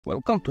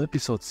Welcome to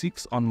episode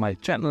 6 on my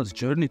channel's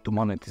journey to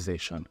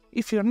monetization.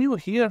 If you're new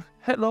here,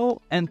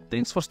 hello and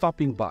thanks for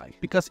stopping by.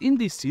 Because in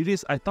this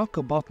series I talk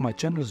about my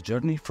channel's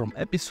journey from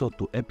episode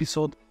to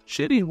episode,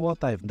 sharing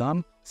what I've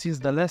done since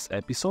the last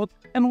episode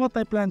and what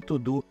I plan to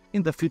do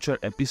in the future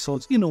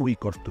episodes in a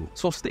week or two.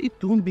 So stay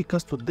tuned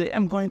because today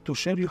I'm going to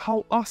share you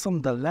how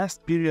awesome the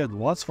last period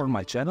was for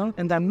my channel,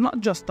 and I'm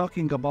not just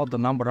talking about the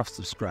number of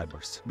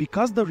subscribers.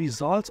 Because the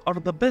results are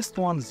the best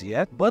ones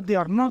yet, but they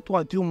are not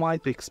what you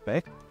might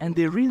expect and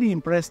they really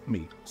impressed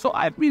me. So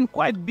I've been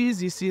quite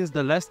busy since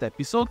the last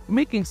episode,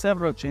 making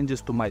several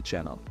changes to my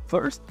channel.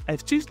 First,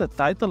 I've changed the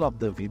title of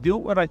the video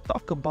where I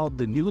talk about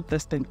the new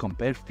test and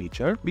compare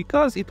feature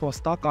because it was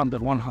stuck under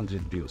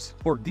 100 views.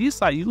 For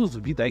this, I use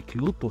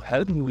VidIQ to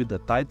help me with the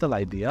title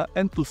idea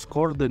and to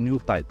score the new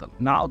title.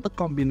 Now the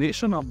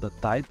combination of the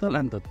title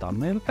and the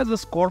thumbnail has a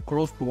score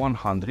close to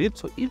 100,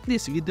 so if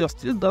this video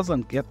still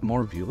doesn't get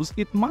more views,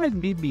 it might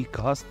be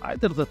because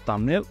either the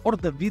thumbnail or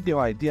the video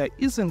idea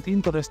isn't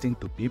interesting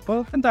to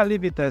people, and I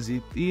leave it as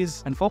it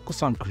is and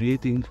focus on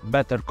creating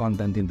better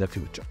content in the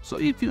future. So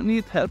if you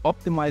need help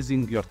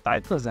optimizing your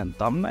titles and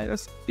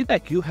thumbnails,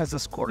 VidIQ has a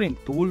scoring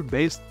tool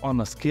based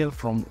on a scale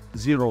from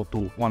 0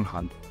 to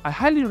 100. I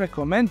highly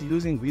recommend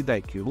using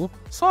VidIQ,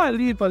 so I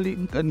leave a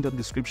link in the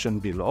description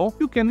below.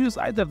 You can use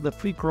either the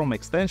free Chrome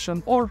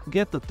extension or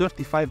get a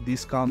 35%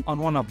 discount on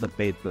one of the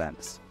paid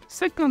plans.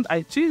 Second,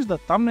 I changed the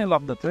thumbnail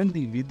of the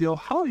trending video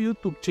How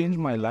YouTube Changed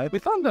My Life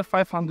with under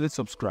 500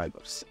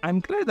 subscribers. I'm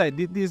glad I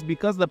did this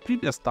because the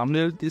previous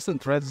thumbnail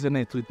didn't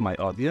resonate with my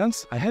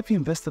audience. I have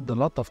invested a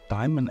lot of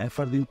time and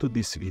effort into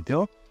this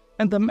video,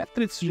 and the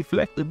metrics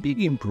reflect a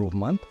big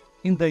improvement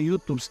in the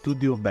YouTube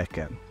Studio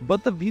backend.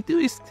 But the video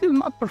is still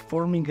not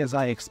performing as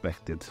I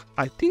expected.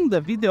 I think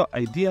the video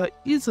idea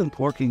isn't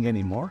working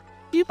anymore,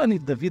 even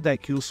if the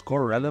VidIQ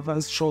score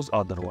relevance shows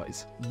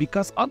otherwise,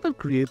 because other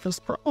creators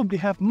probably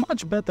have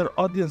much better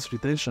audience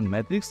retention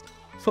metrics.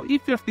 So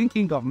if you're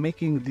thinking of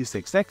making this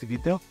exact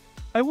video,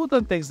 I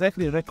wouldn't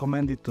exactly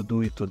recommend it to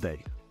do it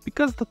today,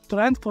 because the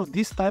trend for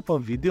this type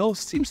of video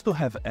seems to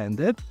have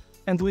ended,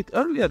 and with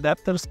early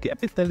adapters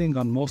capitalizing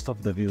on most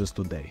of the views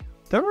today.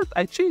 Third,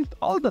 I changed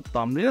all the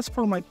thumbnails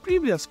for my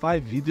previous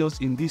 5 videos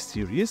in this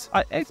series.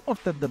 I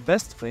exported the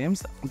best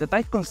frames that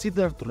I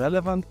considered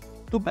relevant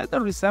to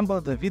better resemble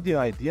the video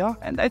idea,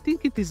 and I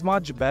think it is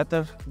much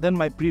better than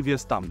my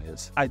previous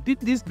thumbnails. I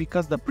did this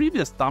because the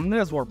previous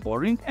thumbnails were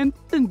boring and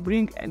didn't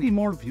bring any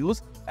more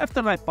views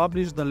after I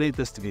published the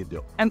latest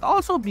video. And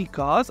also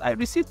because I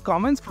received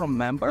comments from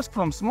members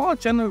from small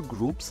channel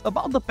groups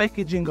about the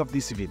packaging of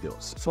these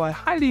videos. So I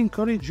highly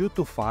encourage you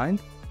to find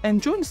and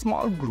join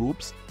small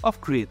groups of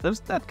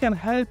creators that can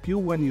help you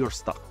when you're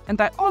stuck. And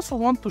I also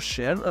want to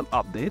share an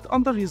update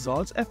on the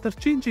results after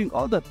changing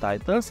all the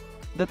titles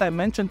that I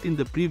mentioned in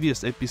the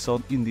previous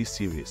episode in this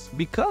series,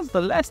 because the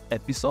last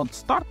episode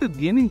started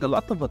gaining a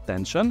lot of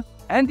attention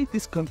and it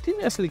is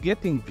continuously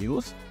getting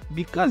views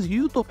because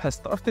YouTube has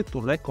started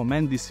to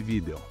recommend this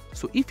video.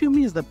 So if you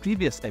missed the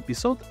previous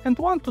episode and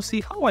want to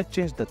see how I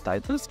changed the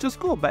titles, just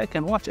go back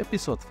and watch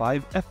episode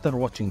 5 after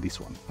watching this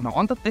one. Now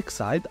on the tech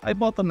side, I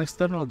bought an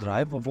external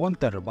drive of 1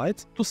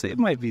 TB to save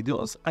my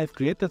videos I've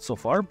created so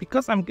far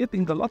because I'm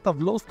getting a lot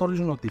of low storage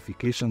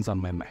notifications on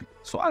my Mac.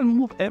 So I'll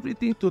move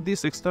everything to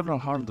this external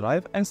hard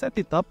drive and set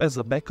it up as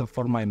a backup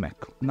for my Mac.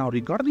 Now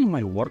regarding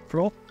my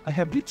workflow, I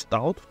have reached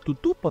out to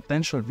 2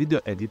 potential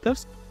video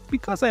editors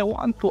because I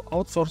want to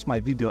outsource my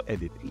video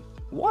editing.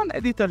 One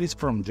editor is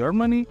from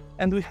Germany,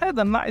 and we had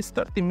a nice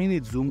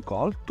 30-minute Zoom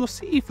call to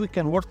see if we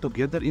can work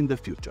together in the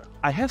future.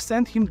 I have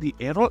sent him the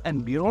A-roll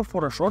and B-roll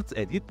for a shorts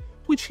edit,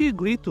 which he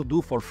agreed to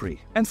do for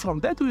free. And from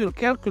that we will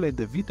calculate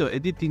the video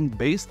editing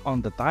based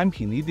on the time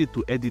he needed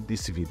to edit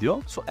this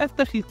video. So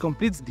after he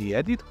completes the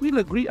edit, we'll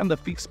agree on the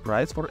fixed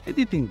price for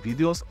editing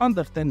videos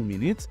under 10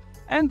 minutes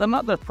and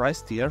another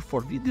price tier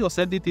for videos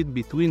edited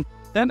between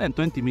 10 and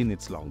 20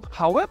 minutes long.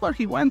 However,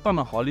 he went on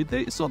a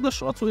holiday, so the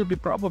shots will be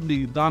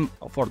probably done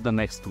for the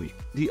next week.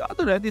 The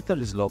other editor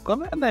is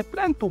local and I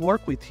plan to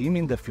work with him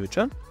in the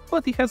future,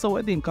 but he has a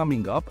wedding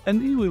coming up and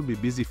he will be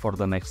busy for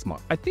the next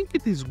month. I think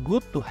it is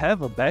good to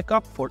have a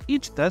backup for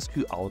each task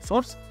you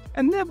outsource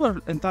and never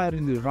entirely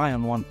rely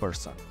on one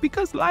person,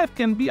 because life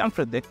can be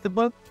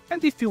unpredictable,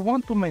 and if you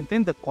want to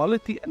maintain the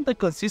quality and the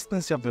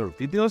consistency of your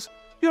videos,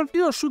 your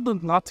viewers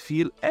shouldn't not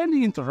feel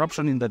any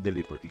interruption in the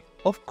delivery.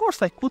 Of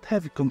course, I could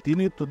have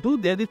continued to do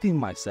the editing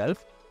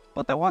myself,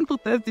 but I want to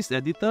test this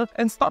editor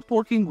and start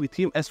working with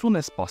him as soon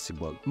as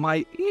possible.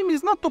 My aim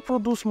is not to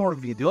produce more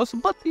videos,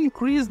 but to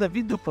increase the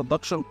video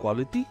production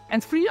quality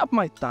and free up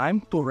my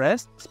time to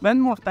rest,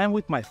 spend more time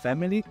with my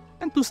family,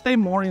 and to stay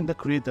more in the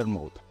creator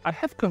mode. I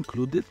have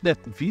concluded that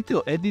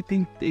video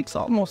editing takes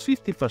almost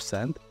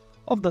 50%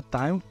 of the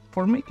time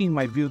for making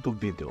my YouTube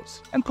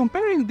videos. And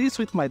comparing this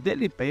with my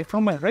daily pay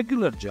from my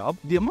regular job,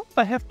 the amount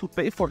I have to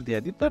pay for the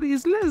editor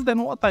is less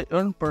than what I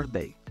earn per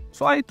day.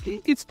 So I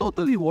think it's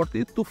totally worth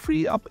it to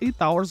free up 8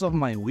 hours of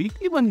my week,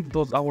 even if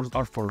those hours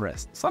are for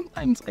rest.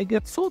 Sometimes I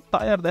get so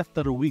tired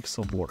after weeks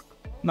of work.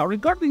 Now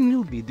regarding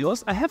new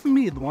videos, I have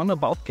made one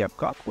about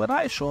CAPCUT where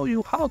I show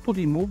you how to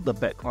remove the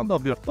background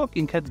of your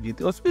talking head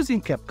videos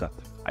using CAPCUT.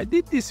 I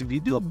did this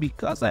video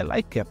because I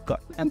like CAPCUT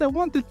and I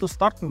wanted to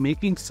start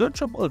making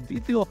searchable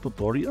video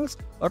tutorials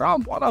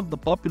around one of the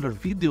popular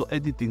video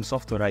editing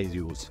software I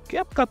use.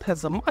 CAPCUT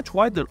has a much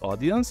wider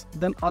audience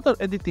than other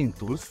editing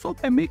tools, so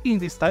by making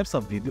these types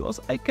of videos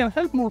I can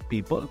help more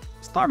people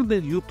start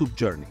their YouTube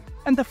journey.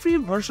 And the free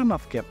version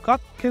of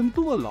CAPCUT can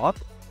do a lot,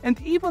 and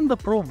even the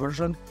pro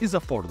version is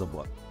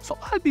affordable. So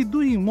I'll be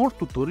doing more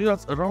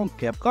tutorials around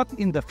CAPCUT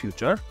in the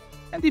future,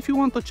 and if you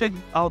want to check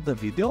out the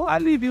video, I'll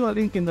leave you a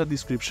link in the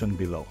description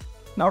below.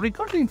 Now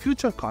regarding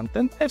future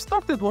content, I've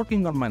started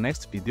working on my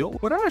next video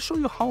where I'll show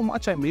you how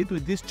much I made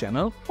with this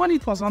channel when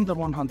it was under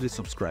 100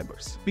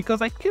 subscribers.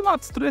 Because I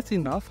cannot stress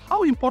enough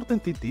how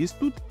important it is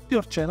to treat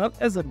your channel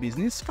as a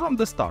business from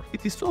the start.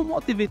 It is so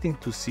motivating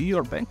to see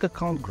your bank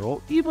account grow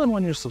even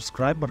when your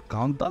subscriber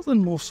count doesn't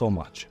move so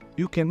much.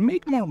 You can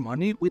make more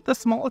money with a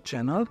small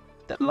channel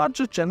than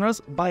larger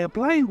channels by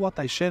applying what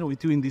I share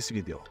with you in this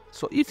video.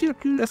 So if you're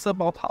curious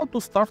about how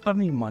to start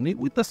earning money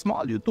with a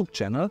small YouTube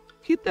channel,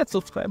 hit that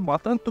subscribe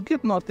button to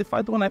get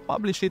notified when I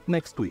publish it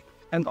next week.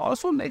 And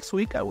also next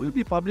week I will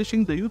be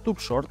publishing the YouTube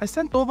short I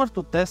sent over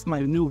to test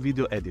my new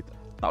video editor.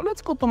 Now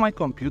let's go to my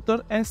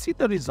computer and see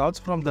the results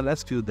from the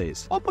last few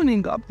days.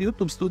 Opening up the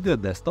YouTube Studio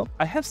desktop,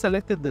 I have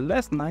selected the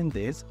last 9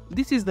 days.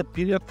 This is the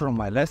period from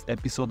my last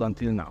episode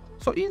until now.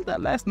 So in the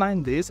last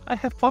 9 days, I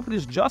have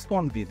published just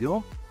one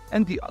video,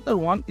 and the other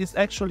one is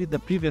actually the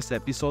previous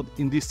episode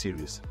in this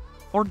series.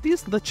 For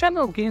this, the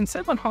channel gained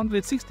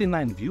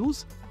 769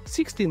 views,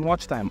 16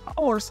 watch time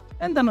hours,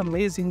 and an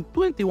amazing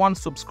 21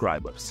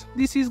 subscribers.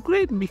 This is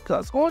great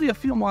because only a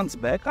few months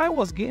back I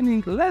was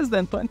gaining less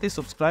than 20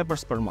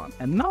 subscribers per month.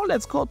 And now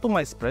let's go to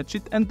my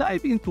spreadsheet and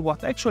dive into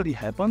what actually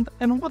happened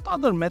and what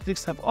other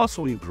metrics have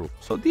also improved.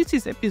 So this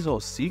is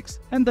episode 6,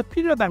 and the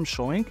period I'm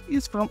showing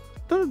is from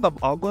 3rd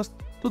of August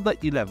to the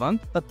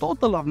 11th, a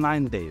total of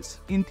 9 days.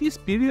 In this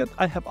period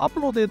I have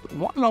uploaded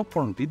 1 long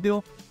form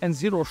video and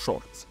 0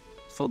 shorts.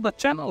 So the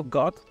channel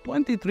got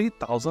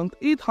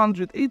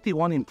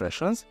 23,881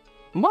 impressions,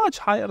 much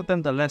higher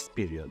than the last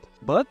period.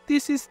 But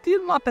this is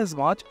still not as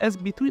much as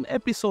between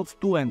episodes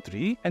 2 and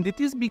 3, and it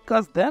is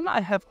because then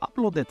I have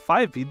uploaded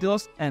 5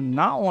 videos and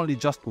now only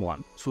just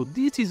 1. So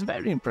this is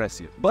very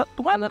impressive. But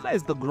to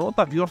analyze the growth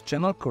of your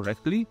channel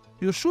correctly,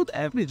 you should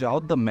average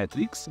out the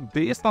metrics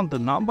based on the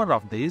number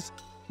of days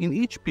in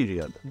each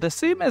period, the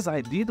same as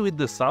I did with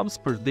the subs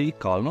per day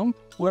column,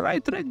 where I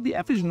track the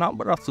average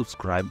number of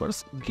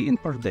subscribers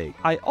gained per day.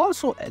 I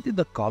also added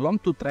a column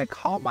to track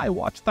how my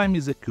watch time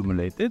is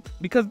accumulated,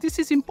 because this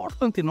is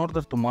important in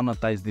order to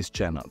monetize this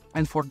channel.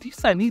 And for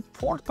this I need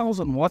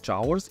 4,000 watch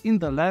hours in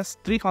the last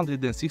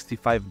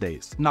 365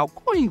 days. Now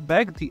going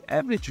back, the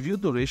average view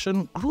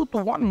duration grew to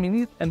 1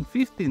 minute and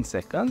 15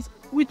 seconds,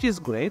 which is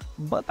great,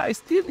 but I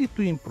still need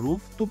to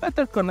improve to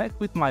better connect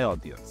with my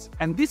audience.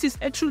 And this is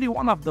actually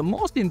one of the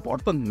most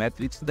important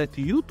metrics that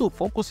YouTube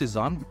focuses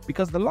on,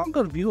 because the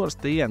longer viewers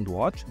stay and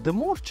watch, the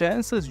more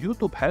chances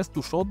YouTube has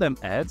to show them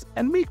ads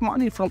and make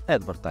money from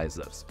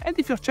advertisers. And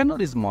if your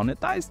channel is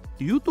monetized,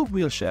 YouTube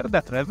will share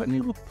that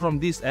revenue from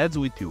these ads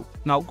with you.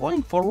 Now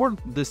going forward,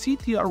 the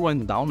CTR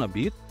went down a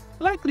bit,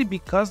 likely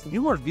because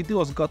newer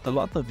videos got a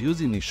lot of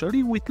views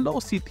initially with low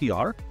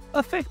CTR,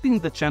 affecting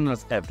the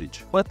channel's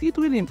average. But it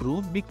will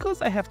improve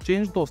because I have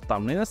changed those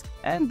thumbnails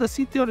and the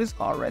CTR is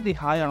already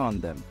higher on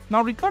them.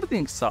 Now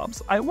regarding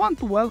subs, I want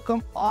to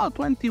welcome all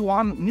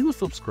 21 new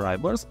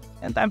subscribers,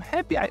 and I'm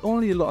happy I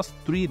only lost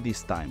 3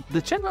 this time.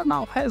 The channel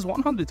now has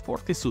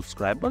 140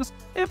 subscribers,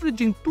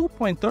 averaging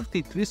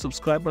 2.33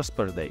 subscribers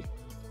per day.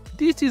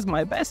 This is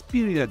my best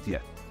period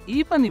yet.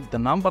 Even if the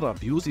number of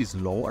views is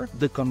lower,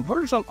 the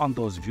conversion on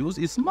those views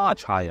is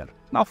much higher.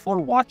 Now for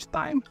watch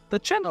time, the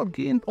channel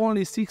gained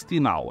only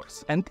 16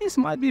 hours, and this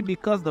might be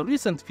because the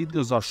recent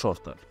videos are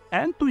shorter.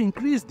 And to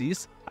increase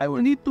this, I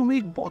will need to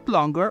make both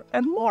longer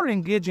and more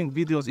engaging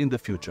videos in the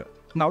future.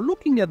 Now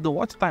looking at the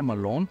watch time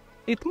alone,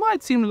 it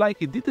might seem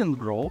like it didn't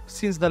grow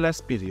since the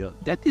last period.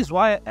 That is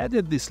why I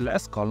added this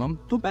last column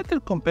to better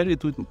compare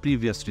it with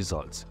previous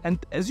results. And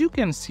as you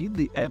can see,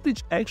 the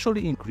average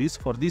actually increased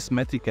for this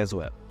metric as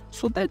well.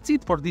 So that's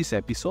it for this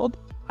episode.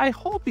 I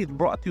hope it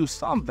brought you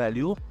some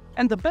value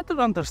and a better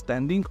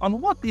understanding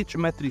on what each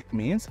metric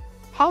means,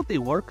 how they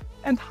work,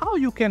 and how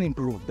you can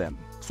improve them.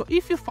 So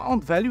if you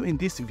found value in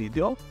this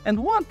video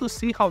and want to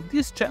see how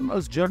this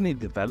channel's journey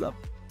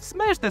developed,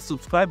 smash that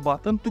subscribe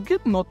button to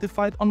get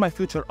notified on my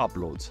future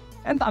uploads.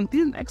 And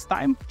until next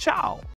time, ciao!